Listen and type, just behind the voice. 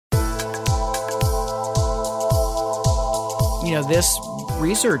This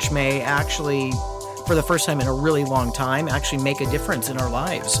research may actually, for the first time in a really long time, actually make a difference in our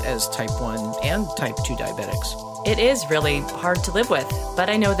lives as type 1 and type 2 diabetics. It is really hard to live with, but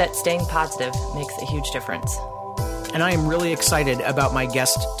I know that staying positive makes a huge difference. And I am really excited about my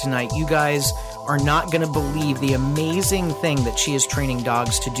guest tonight. You guys are not going to believe the amazing thing that she is training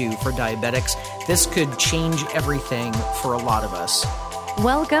dogs to do for diabetics. This could change everything for a lot of us.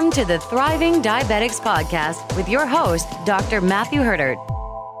 Welcome to the Thriving Diabetics Podcast with your host, Dr. Matthew Herdert.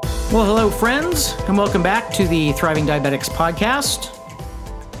 Well, hello, friends, and welcome back to the Thriving Diabetics Podcast.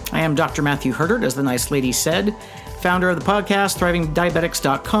 I am Dr. Matthew Herdert, as the nice lady said, founder of the podcast,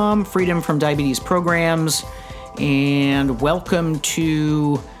 thrivingdiabetics.com, Freedom from Diabetes Programs, and welcome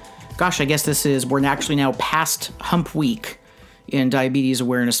to, I guess we're actually now past Hump Week in Diabetes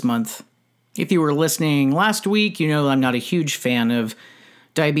Awareness Month. If you were listening last week, you know I'm not a huge fan of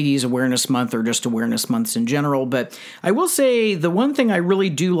Diabetes Awareness Month or just awareness months in general, but I will say the one thing I really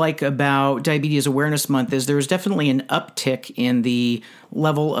do like about Diabetes Awareness Month is there's definitely an uptick in the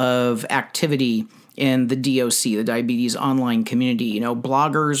level of activity in the DOC, the Diabetes Online community.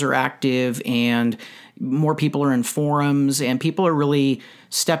 Bloggers are active and more people are in forums, and people are really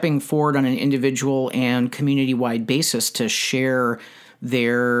stepping forward on an individual and community-wide basis to share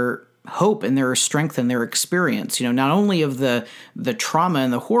their hope and their strength and their experience, not only of the trauma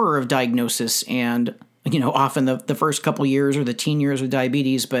and the horror of diagnosis and, often the first couple years or the teen years with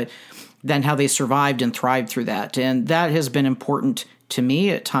diabetes, but then how they survived and thrived through that. And that has been important to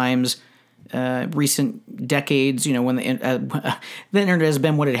me at times, recent decades, when the internet has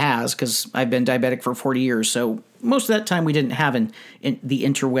been what it has, because I've been diabetic for 40 years. So most of that time we didn't have the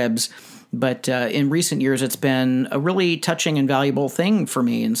interwebs. But in recent years, it's been a really touching and valuable thing for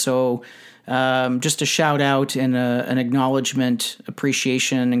me. And so just a shout out and an acknowledgement,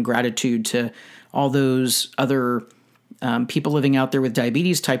 appreciation, and gratitude to all those other people living out there with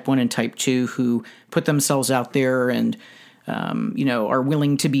diabetes type 1 and type 2 who put themselves out there and, are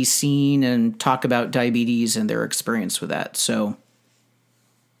willing to be seen and talk about diabetes and their experience with that. So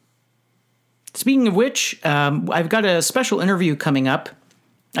speaking of which, I've got a special interview coming up.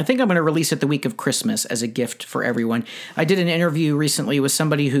 I think I'm going to release it the week of Christmas as a gift for everyone. I did an interview recently with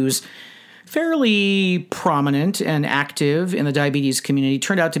somebody who's fairly prominent and active in the diabetes community.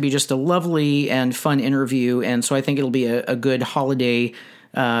 Turned out to be just a lovely and fun interview, and so I think it'll be a good holiday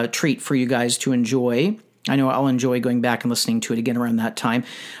treat for you guys to enjoy. I know I'll enjoy going back and listening to it again around that time.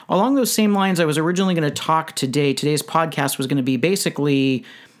 Along those same lines, I was originally going to talk today. Today's podcast was going to be basically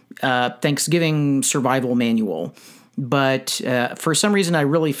Thanksgiving survival manual. But for some reason, I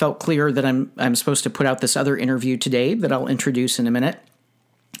really felt clear that I'm supposed to put out this other interview today that I'll introduce in a minute.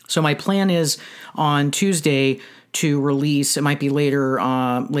 So my plan is on Tuesday to release, it might be later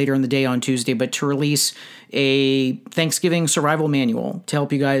in the day on Tuesday, but to release a Thanksgiving survival manual to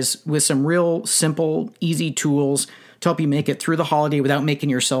help you guys with some real simple, easy tools to help you make it through the holiday without making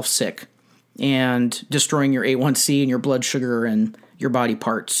yourself sick and destroying your A1C and your blood sugar and your body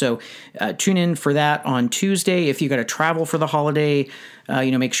parts. So tune in for that on Tuesday. If you got to travel for the holiday,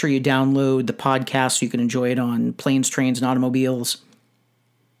 make sure you download the podcast so you can enjoy it on planes, trains, and automobiles.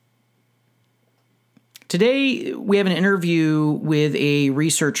 Today, we have an interview with a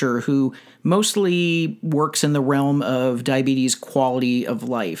researcher who mostly works in the realm of diabetes quality of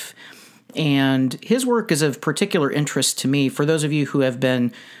life. And his work is of particular interest to me. For those of you who have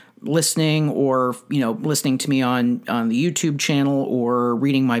been listening or, listening to me on the YouTube channel or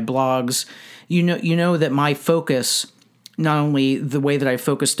reading my blogs, you know that my focus, not only the way that I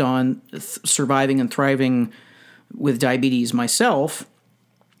focused on surviving and thriving with diabetes myself,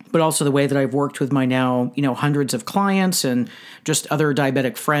 but also the way that I've worked with my now, hundreds of clients and just other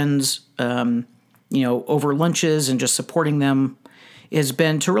diabetic friends, over lunches and just supporting them, has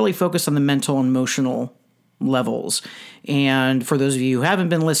been to really focus on the mental and emotional levels. And for those of you who haven't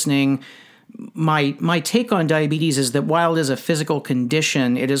been listening, my take on diabetes is that while it is a physical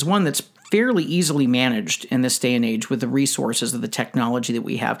condition, it is one that's fairly easily managed in this day and age with the resources of the technology that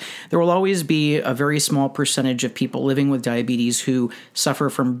we have. There will always be a very small percentage of people living with diabetes who suffer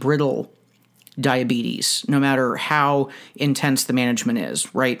from brittle diabetes, no matter how intense the management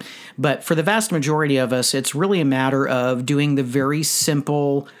is, right? But for the vast majority of us, it's really a matter of doing the very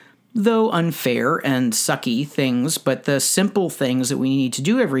simple, though unfair and sucky things, but the simple things that we need to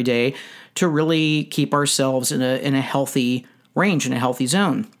do every day to really keep ourselves in a healthy range, in a healthy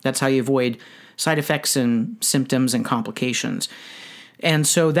zone. That's how you avoid side effects and symptoms and complications. And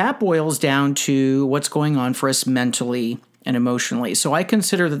so that boils down to what's going on for us mentally and emotionally. So I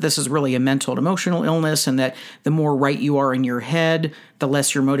consider that this is really a mental and emotional illness, and that the more right you are in your head, the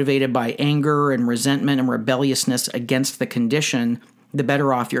less you're motivated by anger and resentment and rebelliousness against the condition, the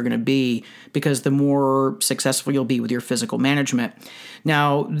better off you're going to be, because the more successful you'll be with your physical management.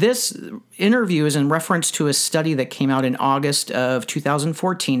 Now, this interview is in reference to a study that came out in August of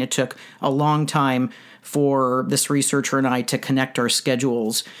 2014. It took a long time for this researcher and I to connect our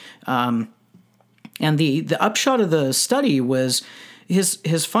schedules. And the upshot of the study was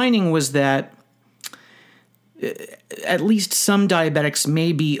his finding was that at least some diabetics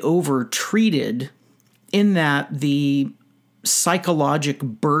may be over-treated, in that the psychologic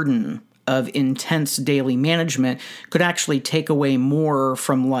burden of intense daily management could actually take away more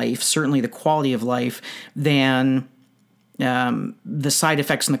from life, certainly the quality of life, than the side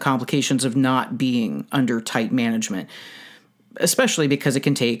effects and the complications of not being under tight management. Especially because it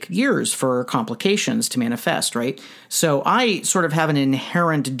can take years for complications to manifest, right? So I sort of have an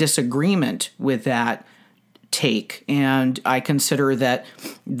inherent disagreement with that take, and I consider that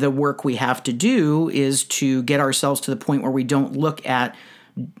the work we have to do is to get ourselves to the point where we don't look at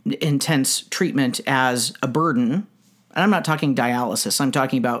intense treatment as a burden. And I'm not talking dialysis. I'm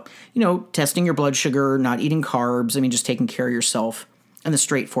talking about, testing your blood sugar, not eating carbs. Just taking care of yourself in the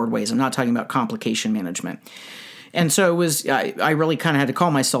straightforward ways. I'm not talking about complication management. And so it was, I really kind of had to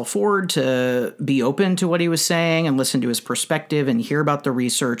call myself forward to be open to what he was saying and listen to his perspective and hear about the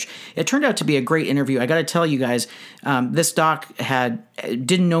research. It turned out to be a great interview. I got to tell you guys, this doc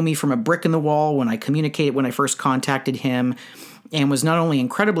didn't know me from a brick in the wall when I first contacted him, and was not only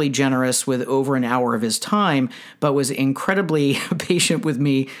incredibly generous with over an hour of his time, but was incredibly patient with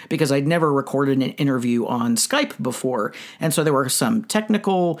me because I'd never recorded an interview on Skype before. And so there were some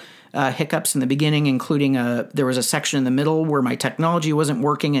technical hiccups in the beginning, including there was a section in the middle where my technology wasn't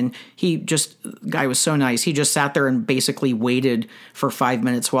working, and guy was so nice. He just sat there and basically waited for 5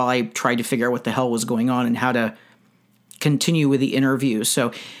 minutes while I tried to figure out what the hell was going on and how to continue with the interview.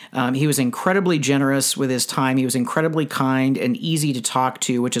 So he was incredibly generous with his time. He was incredibly kind and easy to talk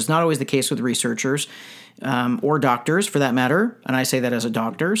to, which is not always the case with researchers or doctors, for that matter. And I say that as a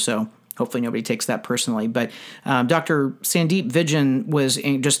doctor, so hopefully nobody takes that personally. But Dr. Sandeep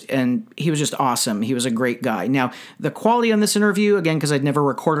Vijan he was just awesome. He was a great guy. Now, the quality on this interview, again, because I'd never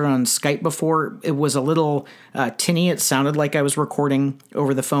recorded on Skype before, it was a little tinny. It sounded like I was recording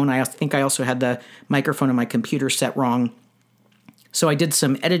over the phone. I think I also had the microphone on my computer set wrong. So I did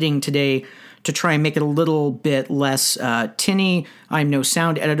some editing today to try and make it a little bit less tinny. I'm no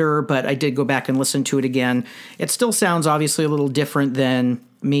sound editor, but I did go back and listen to it again. It still sounds obviously a little different than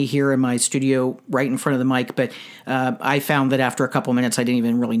me here in my studio right in front of the mic, but I found that after a couple minutes, I didn't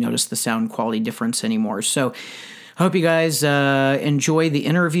even really notice the sound quality difference anymore. So I hope you guys enjoy the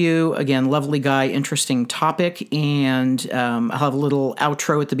interview. Again, lovely guy, interesting topic, and I'll have a little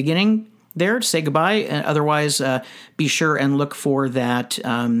outro at the beginning there to say goodbye. Otherwise, be sure and look for that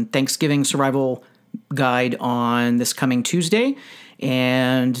Thanksgiving survival guide on this coming Tuesday.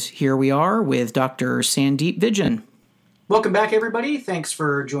 And here we are with Dr. Sandeep Vijan. Welcome back, everybody. Thanks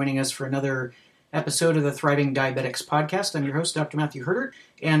for joining us for another episode of the Thriving Diabetics podcast. I'm your host, Dr. Matthew Herdert,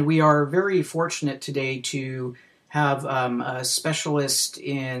 and we are very fortunate today to have a specialist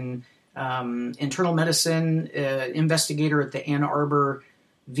in internal medicine, investigator at the Ann Arbor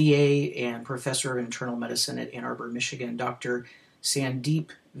VA, and professor of internal medicine at Ann Arbor, Michigan, Dr.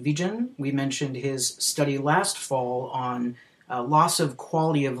 Sandeep Vijan. We mentioned his study last fall on loss of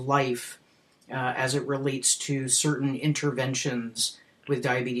quality of life as it relates to certain interventions with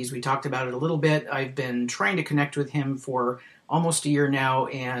diabetes. We talked about it a little bit. I've been trying to connect with him for almost a year now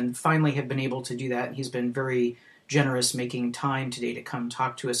and finally have been able to do that. He's been very generous making time today to come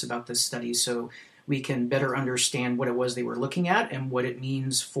talk to us about this study so we can better understand what it was they were looking at and what it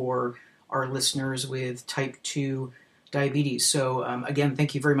means for our listeners with type 2 diabetes. So again,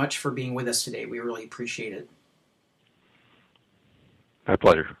 thank you very much for being with us today. We really appreciate it. My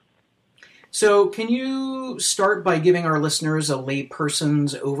pleasure. So can you start by giving our listeners a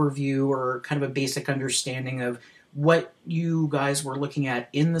layperson's overview or kind of a basic understanding of what you guys were looking at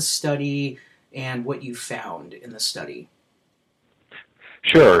in the study and what you found in the study?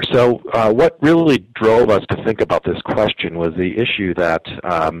 Sure. So what really drove us to think about this question was the issue that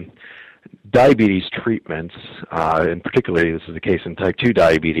diabetes treatments, and particularly this is the case in type 2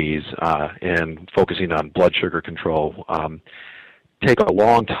 diabetes, and focusing on blood sugar control, take a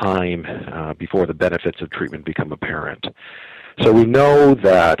long time before the benefits of treatment become apparent. So we know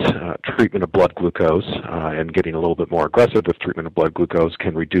that treatment of blood glucose and getting a little bit more aggressive with treatment of blood glucose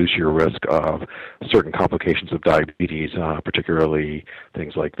can reduce your risk of certain complications of diabetes, particularly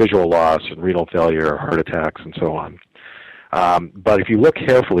things like visual loss and renal failure, heart attacks, and so on. But if you look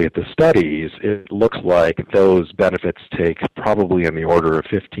carefully at the studies, it looks like those benefits take probably in the order of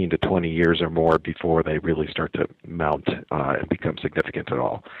 15 to 20 years or more before they really start to mount and become significant at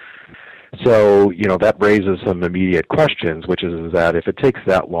all. So, that raises some immediate questions, which is that if it takes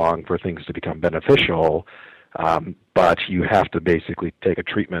that long for things to become beneficial, but you have to basically take a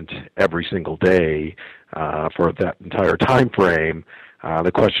treatment every single day for that entire time frame,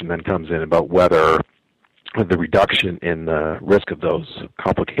 the question then comes in about whether the reduction in the risk of those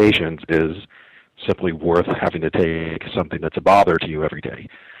complications is simply worth having to take something that's a bother to you every day.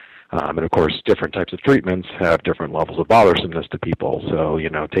 And of course, different types of treatments have different levels of bothersomeness to people. So,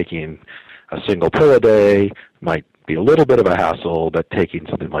 taking a single pill a day might be a little bit of a hassle, but taking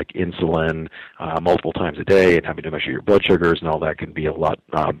something like insulin multiple times a day and having to measure your blood sugars and all that can be a lot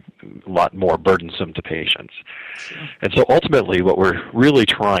more burdensome to patients. Sure. And so ultimately what we're really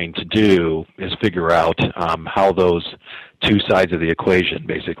trying to do is figure out how those two sides of the equation,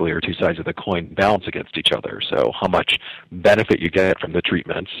 basically, or two sides of the coin, balance against each other. So how much benefit you get from the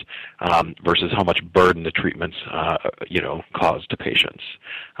treatments versus how much burden the treatments, cause to patients.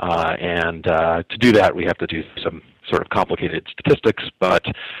 And to do that, we have to do some sort of complicated statistics, but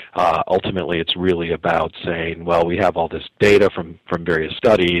ultimately it's really about saying, well, we have all this data from various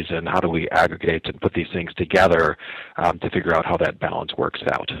studies, and how do we aggregate and put these things together to figure out how that balance works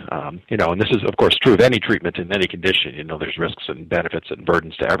out. And this is, of course, true of any treatment in any condition. There's risks and benefits and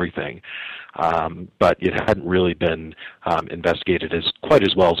burdens to everything, but it hadn't really been investigated quite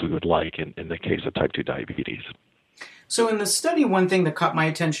as well as we would like in the case of type 2 diabetes. So in the study, one thing that caught my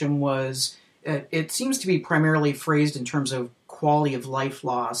attention was it seems to be primarily phrased in terms of quality of life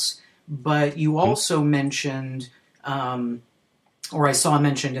loss, but you also mentioned, or I saw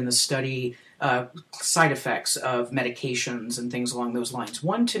mentioned in the study, side effects of medications and things along those lines.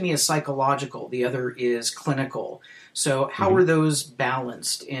 One to me is psychological, the other is clinical. So how are those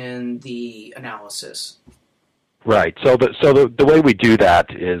balanced in the analysis? Right. So the way we do that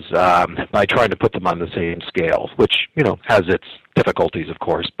is by trying to put them on the same scale, which has its difficulties, of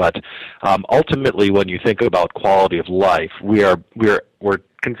course. But ultimately, when you think about quality of life, we're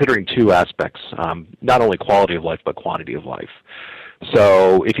considering two aspects: not only quality of life but quantity of life.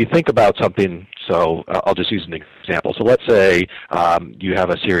 So if you think about something, I'll just use an example. So let's say you have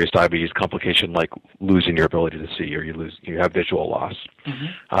a serious diabetes complication like losing your ability to see, or you have visual loss.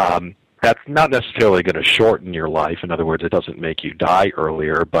 That's not necessarily going to shorten your life. In other words, it doesn't make you die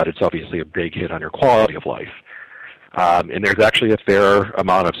earlier, but it's obviously a big hit on your quality of life. And there's actually a fair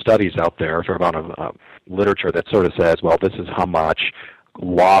amount of studies out there, a fair amount of literature that sort of says, well, this is how much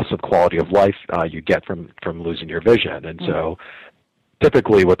loss of quality of life you get from losing your vision. And so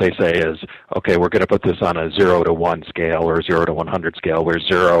typically what they say is, okay, we're going to put this on a 0 to 1 scale or 0 to 100 scale, where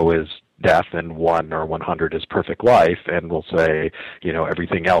 0 is death and 1 or 100 is perfect life, and we'll say,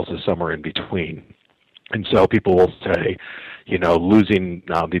 everything else is somewhere in between. And so people will say, losing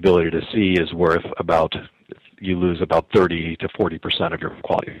the ability to see is worth you lose about 30 to 40% of your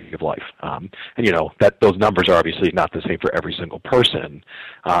quality of life. And that those numbers are obviously not the same for every single person,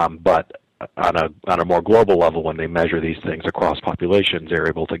 but on a more global level, when they measure these things across populations, they're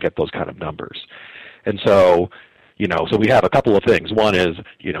able to get those kind of numbers. And so so we have a couple of things. One is,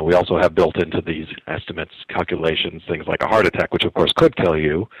 we also have built into these estimates, calculations, things like a heart attack, which of course could kill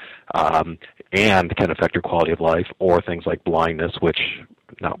you, and can affect your quality of life, or things like blindness, which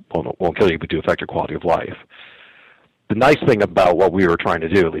won't kill you, but do affect your quality of life. The nice thing about what we were trying to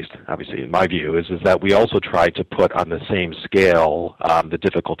do, at least obviously in my view, is that we also tried to put on the same scale the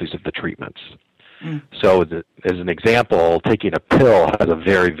difficulties of the treatments. So as an example, taking a pill has a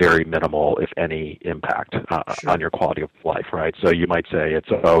very, very minimal, if any, impact on your quality of life, right? So you might say it's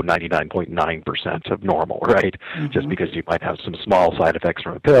 99.9% of normal, right? Just because you might have some small side effects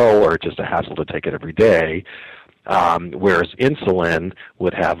from a pill, or just a hassle to take it every day. Whereas insulin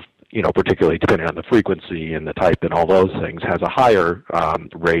would have, particularly depending on the frequency and the type and all those things, has a higher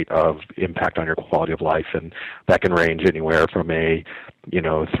rate of impact on your quality of life, and that can range anywhere from a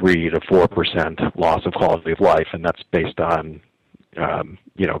 3 to 4% loss of quality of life, and that's based on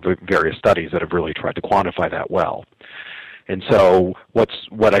various studies that have really tried to quantify that well. And so what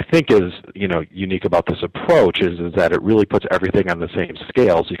I think is unique about this approach is that it really puts everything on the same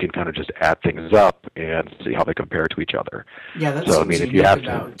scale, so you can kind of just add things up and see how they compare to each other. Yeah, that's if you have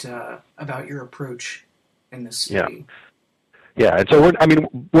about your approach in this study. Yeah, and so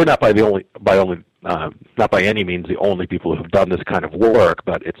we're not by not by any means the only people who have done this kind of work,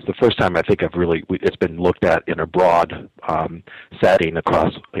 but it's the first time I think it's been looked at in a broad setting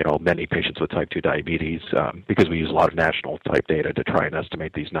across many patients with type 2 diabetes, because we use a lot of national type data to try and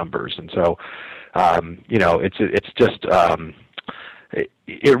estimate these numbers. And so it's just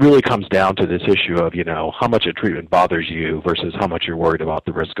it really comes down to this issue of how much a treatment bothers you versus how much you're worried about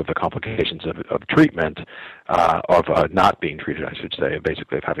the risk of the complications of treatment, of not being treated, I should say, and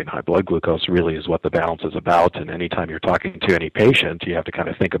basically of having high blood glucose really is what the balance is about. And anytime you're talking to any patient, you have to kind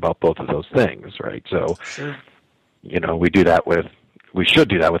of think about both of those things, right? So, sure. We should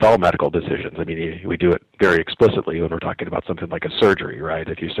do that with all medical decisions. I mean, we do it very explicitly when we're talking about something like a surgery, right?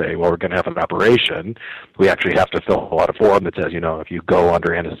 If you say, well, we're going to have an operation, we actually have to fill out a form that says, if you go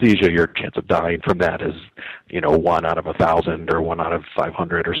under anesthesia, your chance of dying from that is, 1 out of 1,000 or 1 out of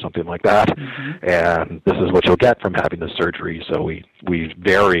 500 or something like that. Mm-hmm. And this is what you'll get from having the surgery. So we're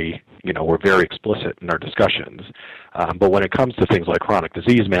very explicit in our discussions. But when it comes to things like chronic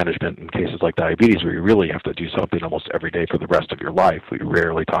disease management in cases like diabetes, where you really have to do something almost every day for the rest of your life, we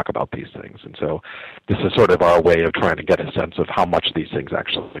rarely talk about these things. And so this is sort of our way of trying to get a sense of how much these things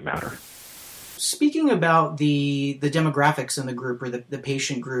actually matter. Speaking about the demographics in the group or the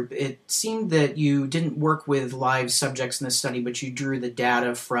patient group, it seemed that you didn't work with live subjects in this study, but you drew the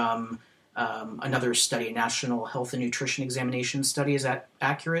data from another study, a National Health and Nutrition Examination study. Is that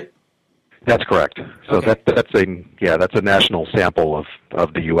accurate? That's correct. So okay. that's a national sample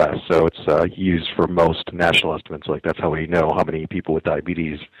of the U.S. So it's used for most national estimates. Like that's how we know how many people with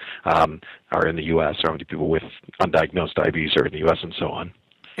diabetes are in the U.S. or how many people with undiagnosed diabetes are in the U.S. and so on.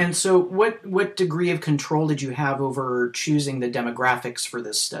 And so, what degree of control did you have over choosing the demographics for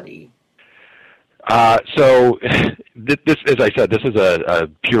this study? So this, as I said, this is a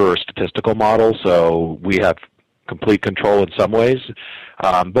pure statistical model. So we have complete control in some ways.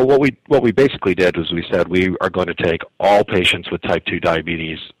 But what we basically did was we said we are going to take all patients with type 2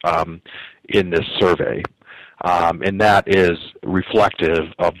 diabetes in this survey. And that is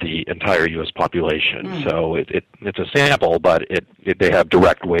reflective of the entire U.S. population. So it's a sample, but they have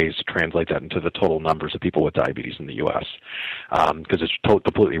direct ways to translate that into the total numbers of people with diabetes in the U.S. Because it's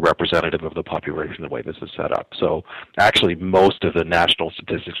completely representative of the population the way this is set up. So actually most of the national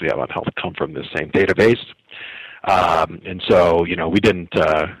statistics we have on health come from this same database. And so, we didn't,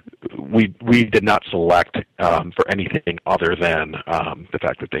 we did not select for anything other than the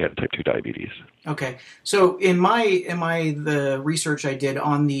fact that they had type 2 diabetes. Okay. So in the research I did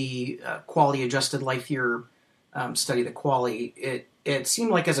on the quality adjusted life year study, the QALY, it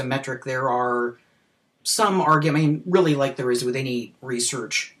seemed like as a metric there are some argument, really like there is with any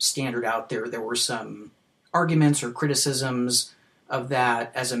research standard out there, there were some arguments or criticisms of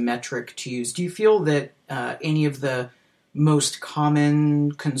that as a metric to use. Do you feel that any of the most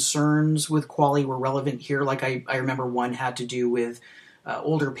common concerns with QALY were relevant here? Like I remember one had to do with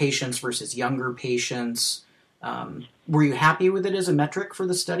older patients versus younger patients. Were you happy with it as a metric for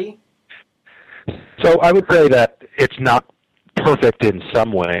the study? So I would say that it's not perfect in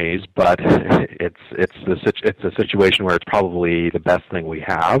some ways, but it's a situation where it's probably the best thing we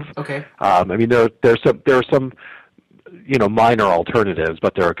have. Okay. I mean, there are some minor alternatives,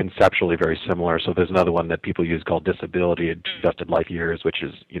 but they're conceptually very similar. So there's another one that people use called disability adjusted life years, which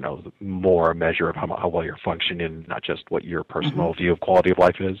is, more a measure of how well you're functioning, not just what your personal view of quality of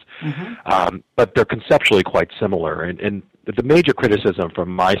life is. But they're conceptually quite similar. And the major criticism from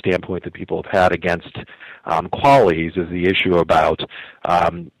my standpoint that people have had against QALYs is the issue about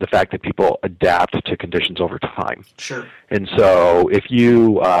the fact that people adapt to conditions over time. Sure. And so if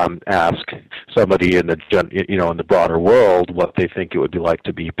you ask somebody in the broader world what they think it would be like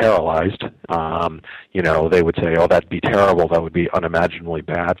to be paralyzed, they would say, oh, that'd be terrible. That would be unimaginably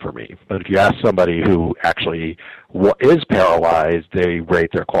bad for me. But if you ask somebody who actually is paralyzed, they rate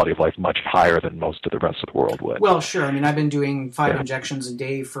their quality of life much higher than most of the rest of the world would. Well, sure. I mean, I've been doing 5 injections a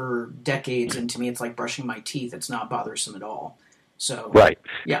day for decades, and to me it's like brushing my teeth. It's not bothersome at all. So right,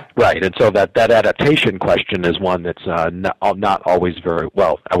 yeah, right, and so that adaptation question is one that's not always very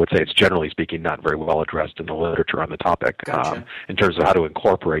well. I would say it's generally speaking not very well addressed in the literature on the topic. Gotcha. In terms of how to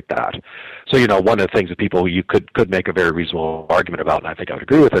incorporate that. So one of the things that people you could make a very reasonable argument about, and I think I would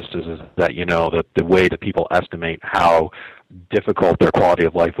agree with this, is that the way that people estimate how difficult their quality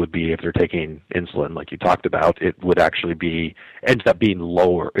of life would be if they're taking insulin, like you talked about, it would actually ends up being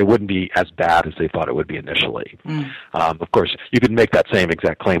lower. It wouldn't be as bad as they thought it would be initially. Of course, you could make that same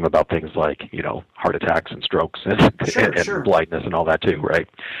exact claim about things like, heart attacks and strokes and, and blindness and all that too, right?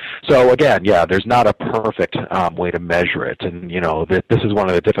 So again, there's not a perfect way to measure it, and this is one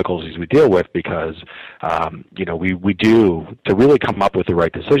of the difficulties we deal with because we do, to really come up with the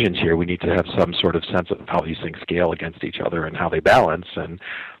right decisions here, we need to have some sort of sense of how these things scale against each other and how they balance, and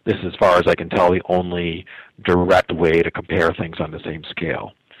this is, as far as I can tell, the only direct way to compare things on the same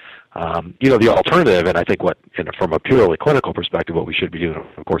scale. The alternative, and I think from a purely clinical perspective, what we should be doing,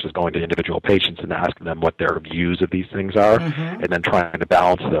 of course, is going to individual patients and asking them what their views of these things are, and then trying to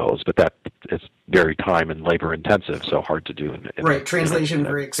balance those. But that is very time and labor intensive, so hard to do. Translation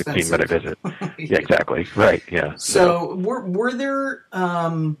very expensive. 15-minute visit. Yeah, exactly. Right. Yeah. So were there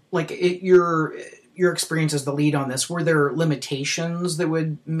your experience as the lead on this? Were there limitations that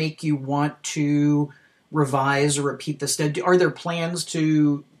would make you want to revise or repeat the study? Are there plans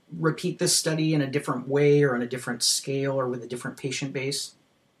to repeat this study in a different way or on a different scale or with a different patient base?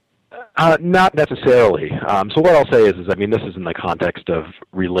 Not necessarily. So what I'll say is, this is in the context of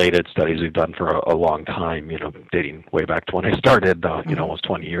related studies we've done for a long time, dating way back to when I started, almost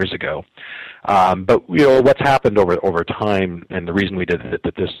 20 years ago. But what's happened over time, and the reason we did it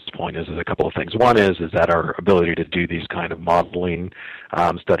at this point is a couple of things. One is that our ability to do these kind of modeling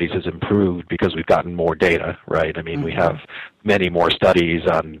studies has improved because we've gotten more data, right? We have many more studies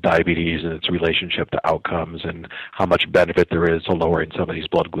on diabetes and its relationship to outcomes and how much benefit there is to lowering somebody's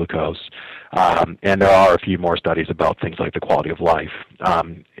blood glucose. And there are a few more studies about things like the quality of life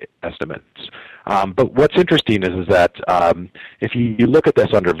estimates. But what's interesting is that if you look at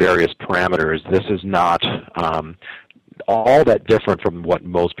this under various parameters, this is not all that different from what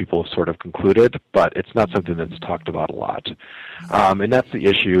most people have sort of concluded, but it's not something that's talked about a lot. And that's the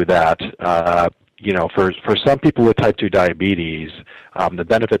issue that for some people with type 2 diabetes, the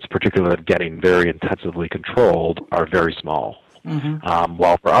benefits, particularly of getting very intensively controlled, are very small.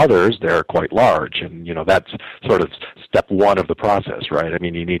 While for others, they're quite large, and that's sort of step one of the process, right?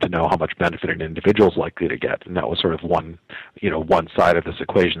 You need to know how much benefit an individual is likely to get, and that was sort of one side of this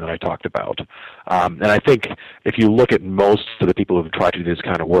equation that I talked about. And I think if you look at most of the people who've tried to do this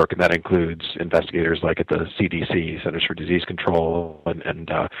kind of work, and that includes investigators like at the CDC, Centers for Disease Control, and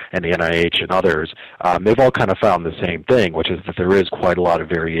the NIH and others, they've all kind of found the same thing, which is that there is quite a lot of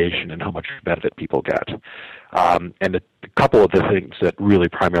variation in how much benefit people get. And a couple of the things that really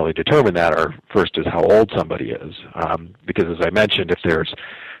primarily determine that are, first, is how old somebody is. Because as I mentioned, if there's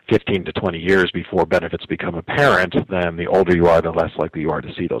 15 to 20 years before benefits become apparent, then the older you are, the less likely you are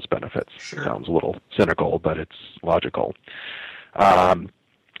to see those benefits. Sure. Sounds a little cynical, but it's logical. And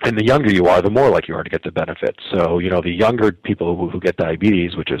the younger you are, the more likely you are to get the benefit. So, the younger people who get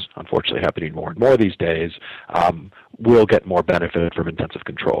diabetes, which is unfortunately happening more and more these days, will get more benefit from intensive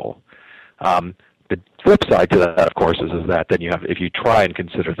control. The flip side to that, of course, is that then if you try and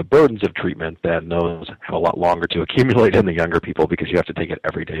consider the burdens of treatment, then those have a lot longer to accumulate in the younger people because you have to take it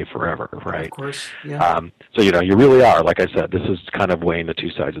every day forever, right? Of course, yeah. So you really are, like I said, this is kind of weighing the two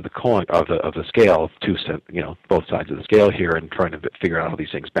sides of the coin of the scale, both sides of the scale here, and trying to figure out how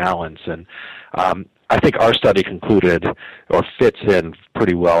these things balance. And I think our study concluded or fits in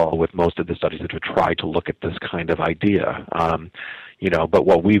pretty well with most of the studies that have tried to look at this kind of idea. But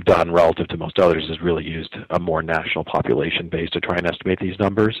what we've done relative to most others is really used a more national population base to try and estimate these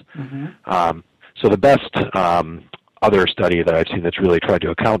numbers. So the best other study that I've seen that's really tried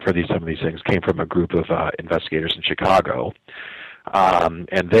to account for some of these things came from a group of investigators in Chicago.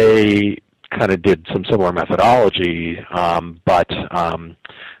 And they kind of did some similar methodology, but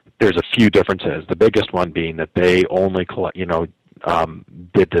there's a few differences. The biggest one being that they only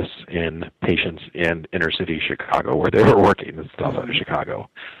did this in patients in inner city Chicago where they were working, the south side of Chicago.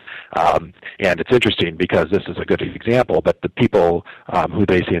 And it's interesting because this is a good example, but the people who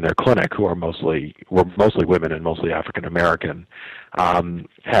they see in their clinic, who were mostly women and mostly African American,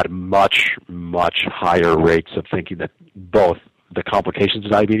 had much, much higher rates of thinking that both the complications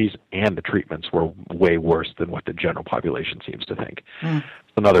of diabetes and the treatments were way worse than what the general population seems to think.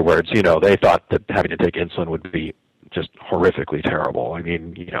 In other words, they thought that having to take insulin would be just horrifically terrible.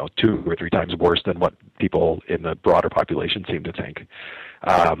 2 or 3 times worse than what people in the broader population seem to think.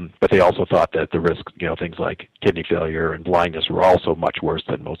 But they also thought that the risk, things like kidney failure and blindness were also much worse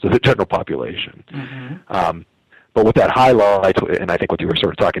than most of the general population. But what that highlights, and I think what you were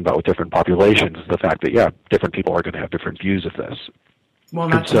sort of talking about with different populations, is the fact that, different people are going to have different views of this. Well,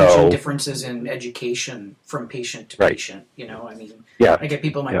 not to mention differences in education from patient to patient. I get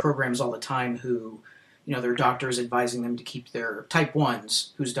people in my programs all the time who their doctors advising them to keep their type 1s,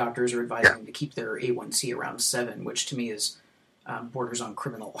 whose doctors are advising them to keep their A1C around 7, which to me is borders on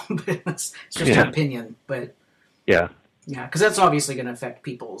criminal. It's just an opinion. But yeah, because that's obviously going to affect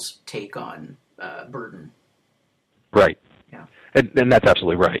people's take on burden. Right. Yeah. And that's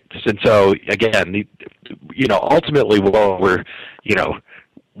absolutely right. And so, again, ultimately, while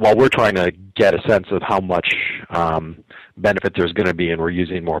we're trying to get a sense of how much benefit there's going to be, and we're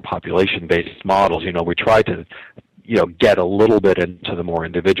using more population-based models, we try to, get a little bit into the more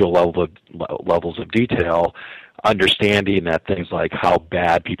individual levels of detail, understanding that things like how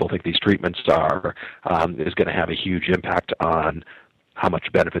bad people think these treatments are is going to have a huge impact on how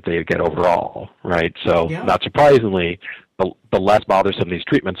much benefit they get overall, right? So, not surprisingly, the less bothersome these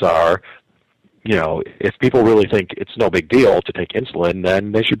treatments are, if people really think it's no big deal to take insulin,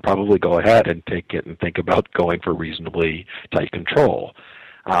 then they should probably go ahead and take it and think about going for reasonably tight control.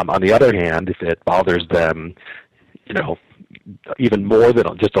 On the other hand, if it bothers them, even more than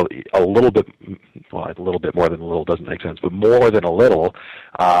just a little bit, well, a little bit more than a little doesn't make sense, but more than a little,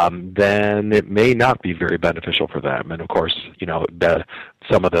 then it may not be very beneficial for them. And of course,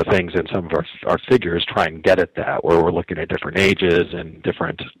 some of the things in some of our figures try and get at that, where we're looking at different ages and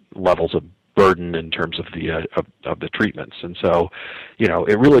different levels of burden in terms of the treatments. And so,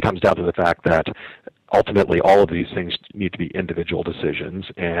 it really comes down to the fact that ultimately all of these things need to be individual decisions.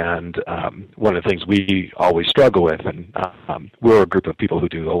 And one of the things we always struggle with, and we're a group of people who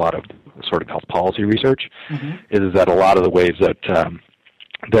do a lot of sort of health policy research, is that a lot of the ways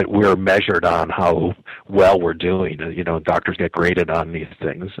that we're measured on how well we're doing, doctors get graded on these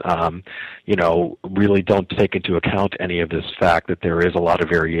things, really don't take into account any of this fact that there is a lot of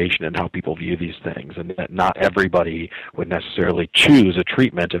variation in how people view these things, and that not everybody would necessarily choose a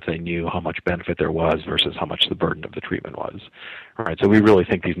treatment if they knew how much benefit there was versus how much the burden of the treatment was. All right, so we really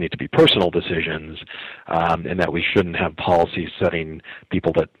think these need to be personal decisions, and that we shouldn't have policies setting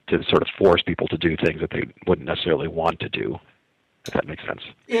people to sort of force people to do things that they wouldn't necessarily want to do. If that makes sense.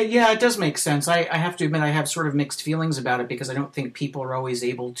 Yeah, it does make sense. I have to admit I have sort of mixed feelings about it, because I don't think people are always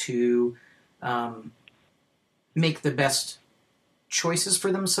able to make the best choices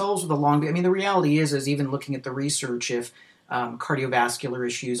for themselves with the reality is even looking at the research, if cardiovascular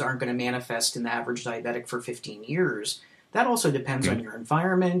issues aren't going to manifest in the average diabetic for 15 years, that also depends on your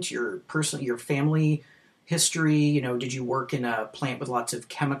environment, your family history. Did you work in a plant with lots of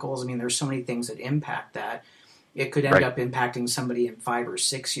chemicals? There's so many things that impact that. It could end up impacting somebody in 5 or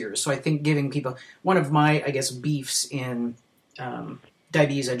 6 years. So I think giving people, one of my, beefs in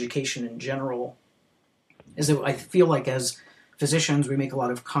diabetes education in general is that I feel like as physicians, we make a lot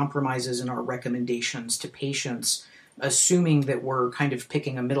of compromises in our recommendations to patients, assuming that we're kind of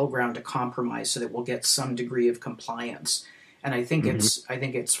picking a middle ground to compromise so that we'll get some degree of compliance. And I think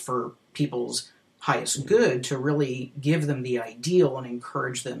it's for people's highest good to really give them the ideal and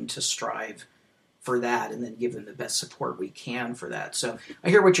encourage them to strive for that, and then give them the best support we can for that. So I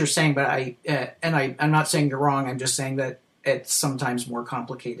hear what you're saying, but I'm not saying you're wrong. I'm just saying that it's sometimes more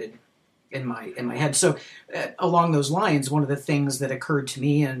complicated in my head. So along those lines, one of the things that occurred to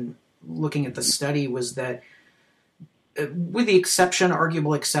me in looking at the study was that, with the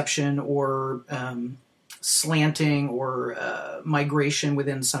arguable exception, or slanting or migration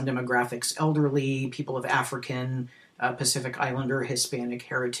within some demographics, elderly, people of African, Pacific Islander, Hispanic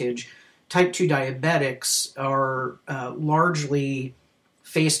heritage, type 2 diabetics are largely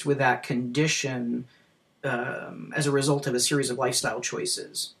faced with that condition as a result of a series of lifestyle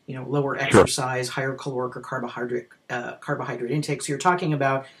choices. Lower exercise, higher caloric or carbohydrate intake. So you're talking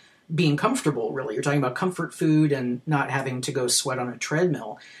about being comfortable, really. You're talking about comfort food and not having to go sweat on a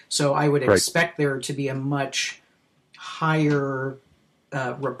treadmill. So I would expect there to be a much higher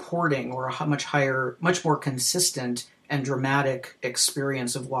reporting, or a much more consistent and dramatic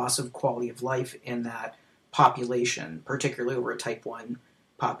experience of loss of quality of life in that population, particularly over a type 1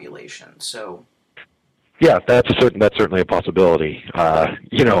 population. So, yeah, that's certainly a possibility. I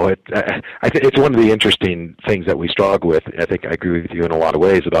think it's one of the interesting things that we struggle with. I think I agree with you in a lot of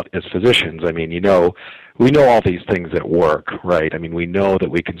ways about as physicians. We know all these things that work, right? We know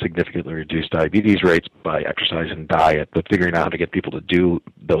that we can significantly reduce diabetes rates by exercise and diet, but figuring out how to get people to do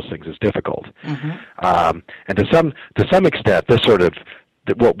those things is difficult. And to some extent, this sort of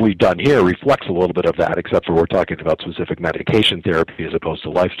what we've done here reflects a little bit of that, except for we're talking about specific medication therapy as opposed to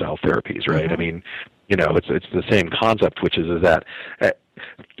lifestyle therapies, right? It's the same concept, which is that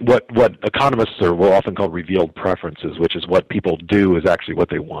what economists will often call revealed preferences, which is what people do is actually what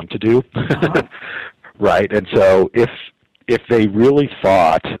they want to do. Right, and so if they really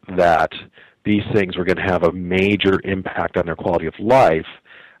thought that these things were going to have a major impact on their quality of life,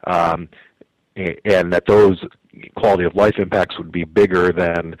 and that those quality of life impacts would be bigger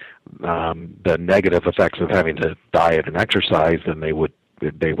than the negative effects of having to diet and exercise than they would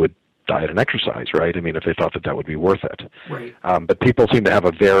diet and exercise, right? I mean, if they thought that would be worth it. Right. But people seem to have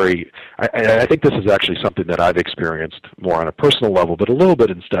a very, I think this is actually something that I've experienced more on a personal level, but a little bit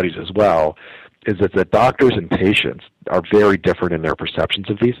in studies as well, is that the doctors and patients are very different in their perceptions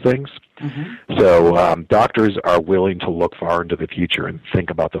of these things. Mm-hmm. So doctors are willing to look far into the future and think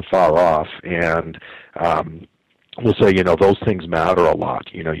about the far off, and we'll say, those things matter a lot.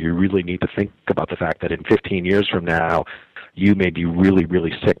 You really need to think about the fact that in 15 years from now, you may be really,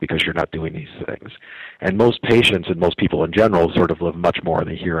 really sick because you're not doing these things. And most patients and most people in general sort of live much more in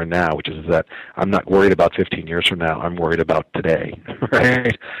the here and now, which is that I'm not worried about 15 years from now, I'm worried about today,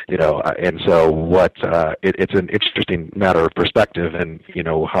 right? And so it's an interesting matter of perspective and,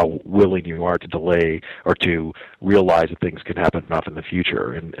 how willing you are to delay or to realize that things can happen enough in the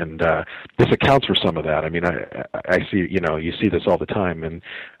future. And this accounts for some of that. I mean, I see, you see this all the time. And,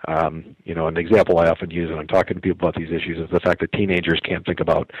 an example I often use when I'm talking to people about these issues is the fact that teenagers can't think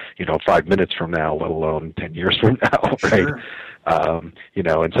about, 5 minutes from now, let alone 10 years from now, right? Sure.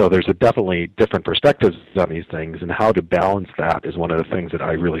 And so there's definitely different perspectives on these things, and how to balance that is one of the things that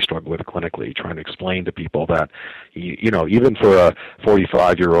I really struggle with clinically, trying to explain to people that, even for a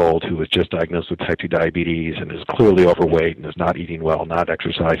 45-year-old who was just diagnosed with type 2 diabetes and is clearly overweight and is not eating well, not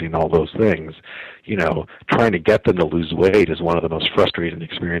exercising, all those things, trying to get them to lose weight is one of the most frustrating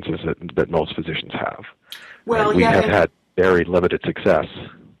experiences that most physicians have. Well, we have had very limited success.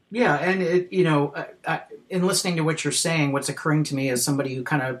 Yeah, and in listening to what you're saying, what's occurring to me as somebody who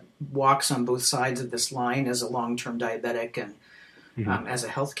kind of walks on both sides of this line as a long-term diabetic and as a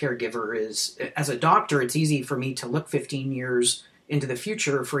healthcare giver is, as a doctor, it's easy for me to look 15 years into the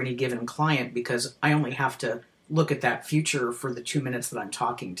future for any given client because I only have to look at that future for the 2 minutes that I'm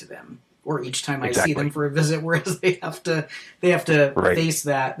talking to them, or each time I see them for a visit, whereas they have to right. face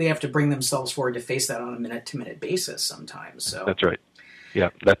that, they have to bring themselves forward to face that on a minute-to-minute basis sometimes. So that's right. Yeah,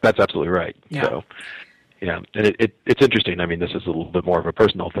 that's absolutely right. Yeah. So, yeah, and it's interesting. I mean, this is a little bit more of a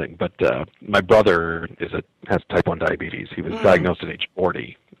personal thing, but my brother has type 1 diabetes. He was diagnosed at age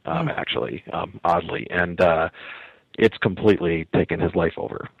 40, actually, oddly, and it's completely taken his life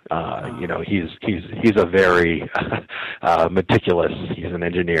over. He's a very meticulous. He's an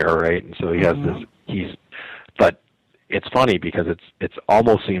engineer, right? And so he has this. But it's funny because it's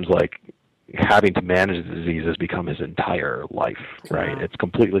almost seems like having to manage the disease has become his entire life, right? Wow. It's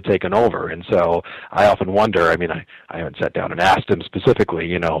completely taken over. And so I often wonder, I mean, I haven't sat down and asked him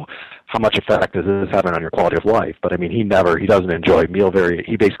specifically, how much effect is this having on your quality of life? But I mean, he doesn't enjoy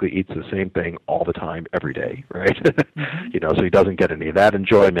he basically eats the same thing all the time, every day, right? So he doesn't get any of that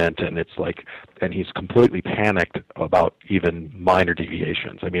enjoyment, and it's like, and he's completely panicked about even minor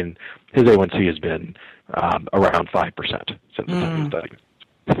deviations. I mean, his A1C has been around 5% since the time he was diagnosed.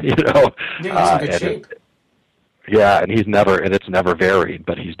 Yeah, he's in good shape. And it's never varied,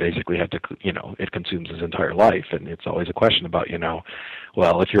 but he's basically had to, it consumes his entire life, and it's always a question about,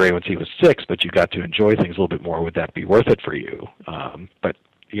 well, if your A1C was 6, but you got to enjoy things a little bit more, would that be worth it for you? But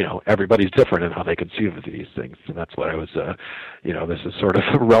everybody's different in how they conceive of these things, and that's what I was, this is sort of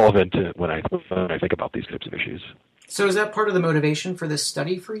relevant to when I think about these types of issues. So is that part of the motivation for this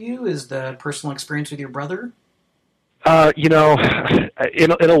study for you, is the personal experience with your brother? In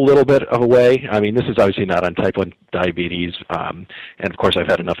a little bit of a way. I mean, this is obviously not on type 1 diabetes, and of course I've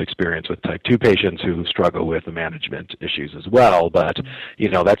had enough experience with type 2 patients who struggle with the management issues as well, but,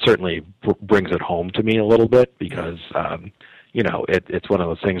 that certainly brings it home to me a little bit because, it's one of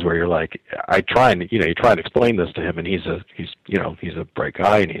those things where you're like, you try and explain this to him, and he's a bright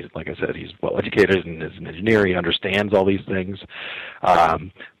guy, and he's, like I said, he's well educated and is an engineer, he understands all these things,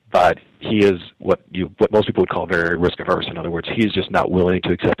 but he is what most people would call very risk averse. In other words, he's just not willing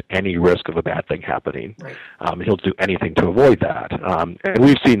to accept any risk of a bad thing happening. Right. He'll do anything to avoid that. And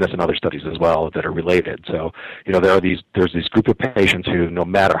we've seen this in other studies as well that are related. So, there's this group of patients who, no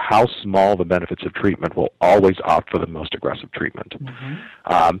matter how small the benefits of treatment, will always opt for the most aggressive treatment.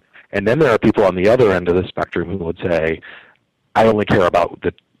 And then there are people on the other end of the spectrum who would say, I only care about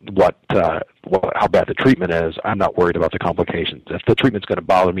how bad the treatment is. I'm not worried about the complications. If the treatment's going to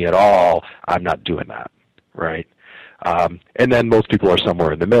bother me at all, I'm not doing that, right? And then most people are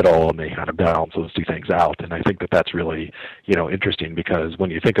somewhere in the middle, and they kind of balance those two things out. And I think that that's really, interesting because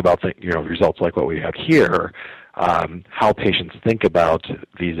when you think about results like what we have here, how patients think about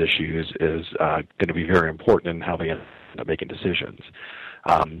these issues is going to be very important in how they end up making decisions.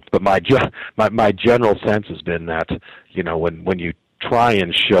 But my general sense has been that, when you try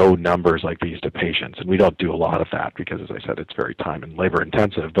and show numbers like these to patients, and we don't do a lot of that because, as I said, it's very time and labor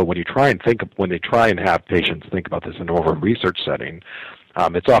intensive. But when they try and have patients think about this in more of a research setting,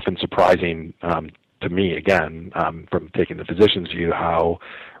 it's often surprising to me, again, from taking the physician's view, how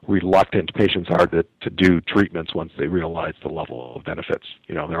reluctant patients are to do treatments once they realize the level of benefits.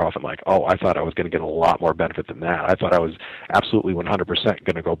 They're often like, oh, I thought I was going to get a lot more benefit than that. I thought I was absolutely 100%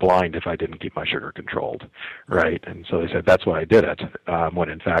 going to go blind if I didn't keep my sugar controlled, right? And so they said, that's why I did it, when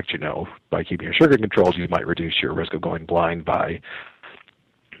in fact, by keeping your sugar controlled, you might reduce your risk of going blind by,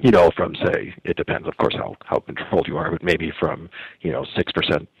 from, say, it depends, of course, how controlled you are, but maybe from,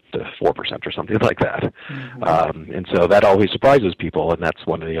 6% to 4% or something like that. Mm-hmm. And so that always surprises people, and that's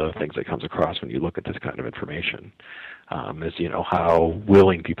one of the other things that comes across when you look at this kind of information, is, how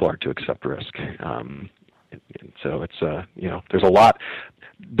willing people are to accept risk. And so it's, there's a lot.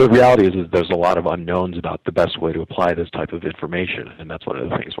 The reality is there's a lot of unknowns about the best way to apply this type of information, and that's one of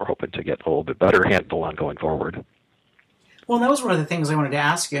the things we're hoping to get a little bit better handle on going forward. Well, that was one of the things I wanted to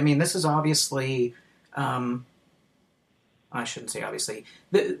ask you. I mean, this is obviously, I shouldn't say obviously.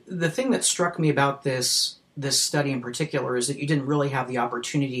 The thing that struck me about this study in particular is that you didn't really have the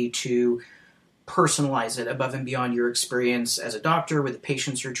opportunity to personalize it above and beyond your experience as a doctor with the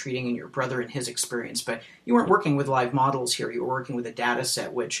patients you're treating and your brother and his experience. But you weren't working with live models here. You were working with a data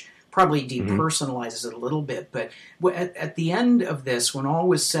set, which probably depersonalizes it a little bit. But at the end of this, when all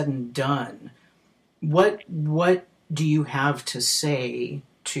was said and done, what do you have to say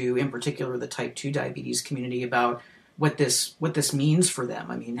to, in particular, the type 2 diabetes community about what this means for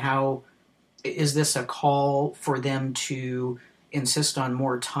them? I mean, how is this a call for them to insist on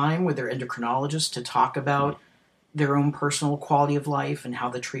more time with their endocrinologist to talk about their own personal quality of life and how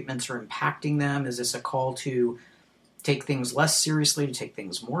the treatments are impacting them? Is this a call to take things less seriously, to take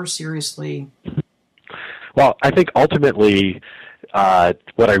things more seriously? Well, I think ultimately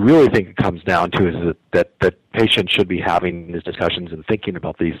what I really think it comes down to is that patients should be having these discussions and thinking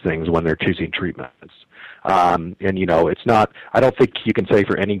about these things when they're choosing treatments. And, it's not, I don't think you can say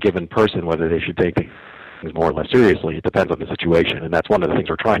for any given person whether they should take things more or less seriously. It depends on the situation. And that's one of the things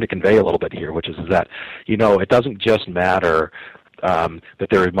we're trying to convey a little bit here, which is that, it doesn't just matter that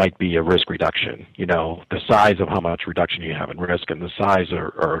there might be a risk reduction. The size of how much reduction you have in risk and the size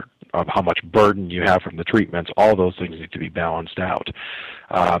or of how much burden you have from the treatments, all those things need to be balanced out.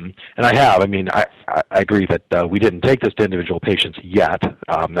 And I agree that we didn't take this to individual patients yet.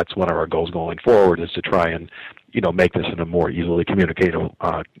 That's one of our goals going forward, is to try and, make this in a more easily communicatable,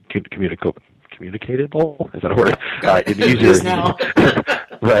 is that a word? Easier now.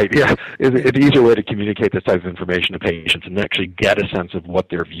 Right, yeah. It's an easier way to communicate this type of information to patients and actually get a sense of what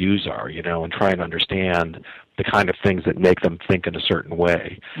their views are, and try and understand the kind of things that make them think in a certain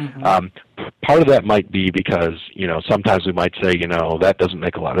way. Mm-hmm. Part of that might be because, sometimes we might say, that doesn't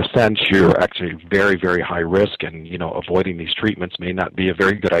make a lot of sense. You're actually very, very high risk, and, avoiding these treatments may not be a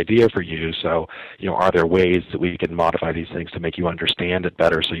very good idea for you. So, are there ways that we can modify these things to make you understand it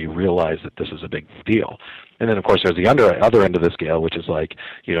better so you realize that this is a big deal? And then, of course, there's the other end of the scale, which is like,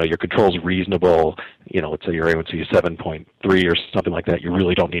 your control's reasonable. Let's say your A1C is 7.3 or something like that. You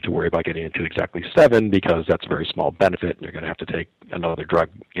really don't need to worry about getting into exactly 7 because that's a very small benefit, and you're going to have to take another drug,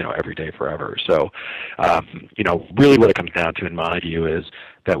 every day forever. So, really what it comes down to, in my view, is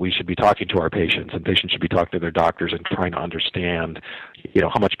that we should be talking to our patients, and patients should be talking to their doctors and trying to understand,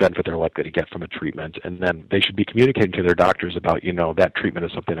 how much benefit they're likely to get from a treatment. And then they should be communicating to their doctors about, that treatment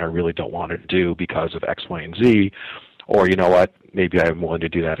is something I really don't want to do because of X, Y, and Z. Or, you know what, maybe I'm willing to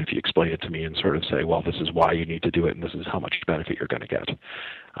do that if you explain it to me and sort of say, well, this is why you need to do it and this is how much benefit you're going to get.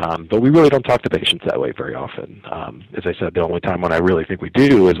 But we really don't talk to patients that way very often. As I said, the only time when I really think we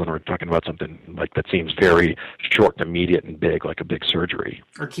do is when we're talking about something like that seems very short and immediate and big, like a big surgery.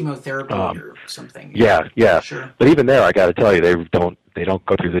 Or chemotherapy or something. Yeah. Sure. But even there, I got to tell you, they don't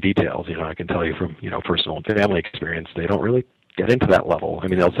go through the details. I can tell you from, personal and family experience, they don't really get into that level. I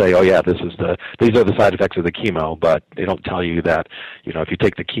mean, they'll say, oh yeah, these are the side effects of the chemo, but they don't tell you that, if you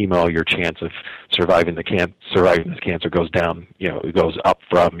take the chemo, your chance of surviving this cancer goes down, it goes up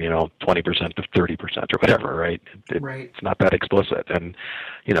from, 20% to 30% or whatever, right? Right. It's not that explicit. And,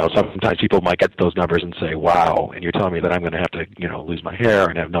 sometimes people might get those numbers and say, wow, and you're telling me that I'm going to have to, lose my hair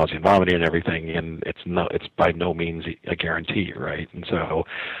and have nausea and vomiting and everything, and it's by no means a guarantee, right? And so,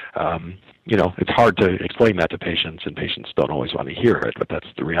 it's hard to explain that to patients, and patients don't always want to hear it, but that's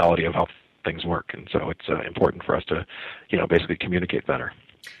the reality of how things work. And so it's important for us to, basically communicate better.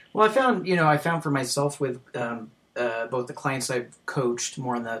 Well, I found for myself with both the clients I've coached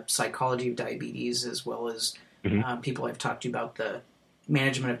more on the psychology of diabetes, as well as people I've talked to about the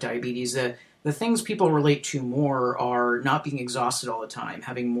management of diabetes, the things people relate to more are not being exhausted all the time,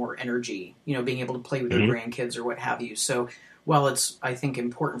 having more energy, being able to play with their grandkids or what have you. So while it's, I think,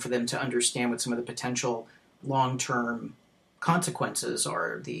 important for them to understand what some of the potential long-term consequences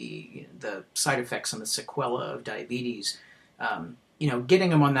are, the side effects and the sequela of diabetes, getting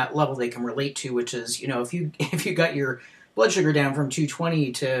them on that level they can relate to, which is, if you got your blood sugar down from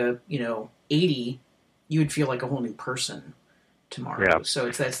 220 to, 80, you would feel like a whole new person tomorrow. Yeah. So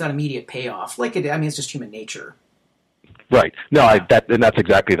it's that immediate payoff. It's just human nature. Right. No, and that's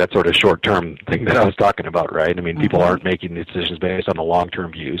exactly that sort of short-term thing that I was talking about, right? I mean, people aren't making these decisions based on the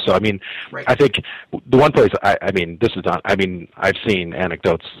long-term view. So, right. I think the one place, I've seen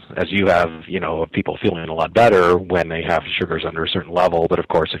anecdotes, as you have, of people feeling a lot better when they have sugars under a certain level. But, of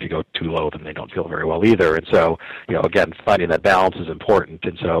course, if you go too low, then they don't feel very well either. And so, again, finding that balance is important.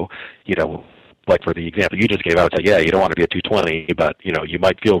 And so, like for the example you just gave, I would say, yeah, you don't want to be at 220, but, you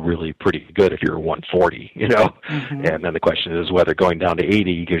might feel really pretty good if you're 140, And then the question is whether going down to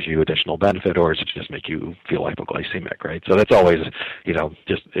 80 gives you additional benefit, or does it just make you feel hypoglycemic, right? So that's always,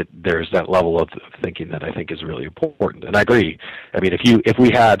 there's that level of thinking that I think is really important. And I agree. If we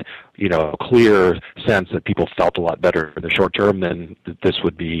had, a clear sense that people felt a lot better in the short term, then this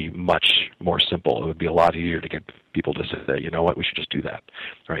would be much more simple. It would be a lot easier to get people to say, you know what, we should just do that,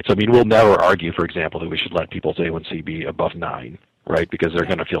 right? So, we'll never argue, for example, that we should let people's A1C be above 9, right? Because they're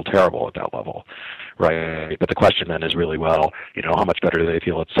going to feel terrible at that level, right? But the question then is really, well, how much better do they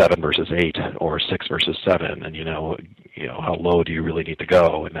feel at 7 versus 8 or 6 versus 7? And, how low do you really need to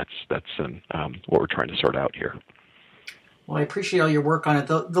go? And that's what we're trying to sort out here. Well, I appreciate all your work on it.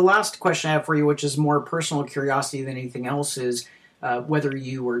 The last question I have for you, which is more personal curiosity than anything else, is whether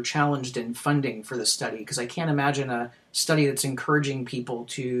you were challenged in funding for the study, because I can't imagine a study that's encouraging people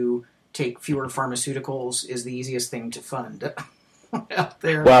to take fewer pharmaceuticals is the easiest thing to fund out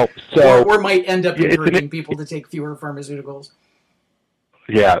there. Well, or might end up encouraging people to take fewer pharmaceuticals.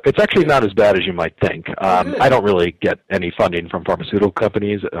 Yeah, it's actually not as bad as you might think. I don't really get any funding from pharmaceutical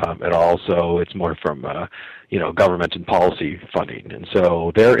companies at all, so it's more from government and policy funding. And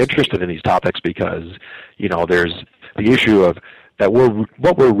so they're interested in these topics because, there's the issue of that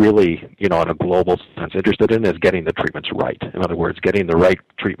what we're really, in a global sense interested in is getting the treatments right. In other words, getting the right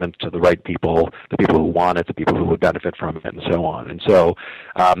treatment to the right people, the people who want it, the people who would benefit from it, and so on. And so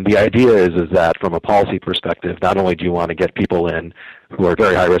the idea is that from a policy perspective, not only do you want to get people in who are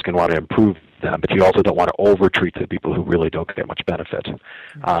very high risk and want to improve them, but you also don't want to over-treat the people who really don't get much benefit.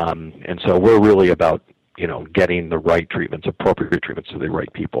 And so we're really about getting the right treatments, appropriate treatments to the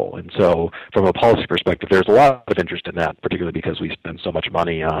right people. And so from a policy perspective, there's a lot of interest in that, particularly because we spend so much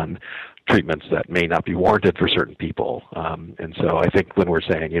money on treatments that may not be warranted for certain people. And so I think when we're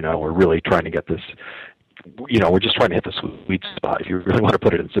saying, we're really trying to get this, we're just trying to hit the sweet spot, if you really want to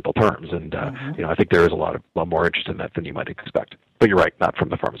put it in simple terms. And, I think there is a lot more interest in that than you might expect. But you're right, not from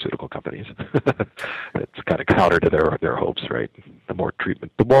the pharmaceutical companies. It's kind of counter to their hopes, right? The more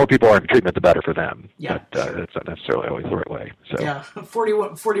people are in treatment, the better for them. Yeah. But it's not necessarily always the right way. So. Yeah,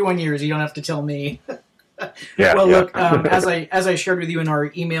 41 years, you don't have to tell me. Yeah. Well, look, as I shared with you in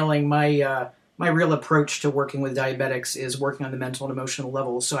our emailing, my real approach to working with diabetics is working on the mental and emotional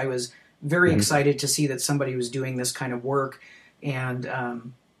level. So I was very excited to see that somebody was doing this kind of work. And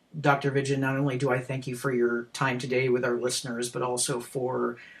Dr. Vijan, not only do I thank you for your time today with our listeners, but also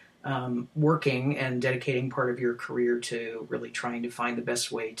for working and dedicating part of your career to really trying to find the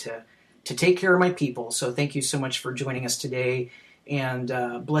best way to take care of my people. So thank you so much for joining us today, and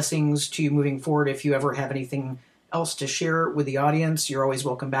blessings to you moving forward. If you ever have anything else to share with the audience, you're always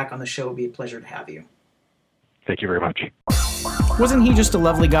welcome back on the show. It'll be a pleasure to have you. Thank you very much. Wasn't he just a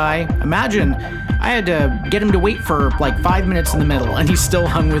lovely guy? Imagine, I had to get him to wait for like 5 minutes in the middle, and he still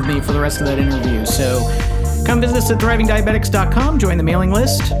hung with me for the rest of that interview. So come visit us at thrivingdiabetics.com, join the mailing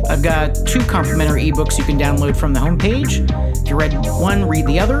list. I've got 2 complimentary ebooks you can download from the homepage. If you read one, read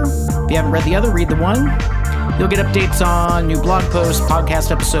the other. If you haven't read the other, read the one. You'll get updates on new blog posts,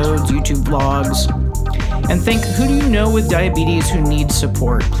 podcast episodes, YouTube vlogs. And think, who do you know with diabetes who needs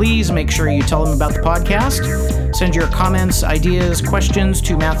support? Please make sure you tell them about the podcast. Send your comments, ideas, questions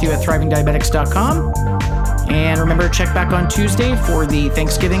to Matthew@thrivingdiabetics.com. And remember to check back on Tuesday for the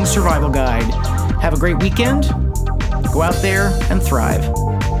Thanksgiving Survival Guide. Have a great weekend. Go out there and thrive.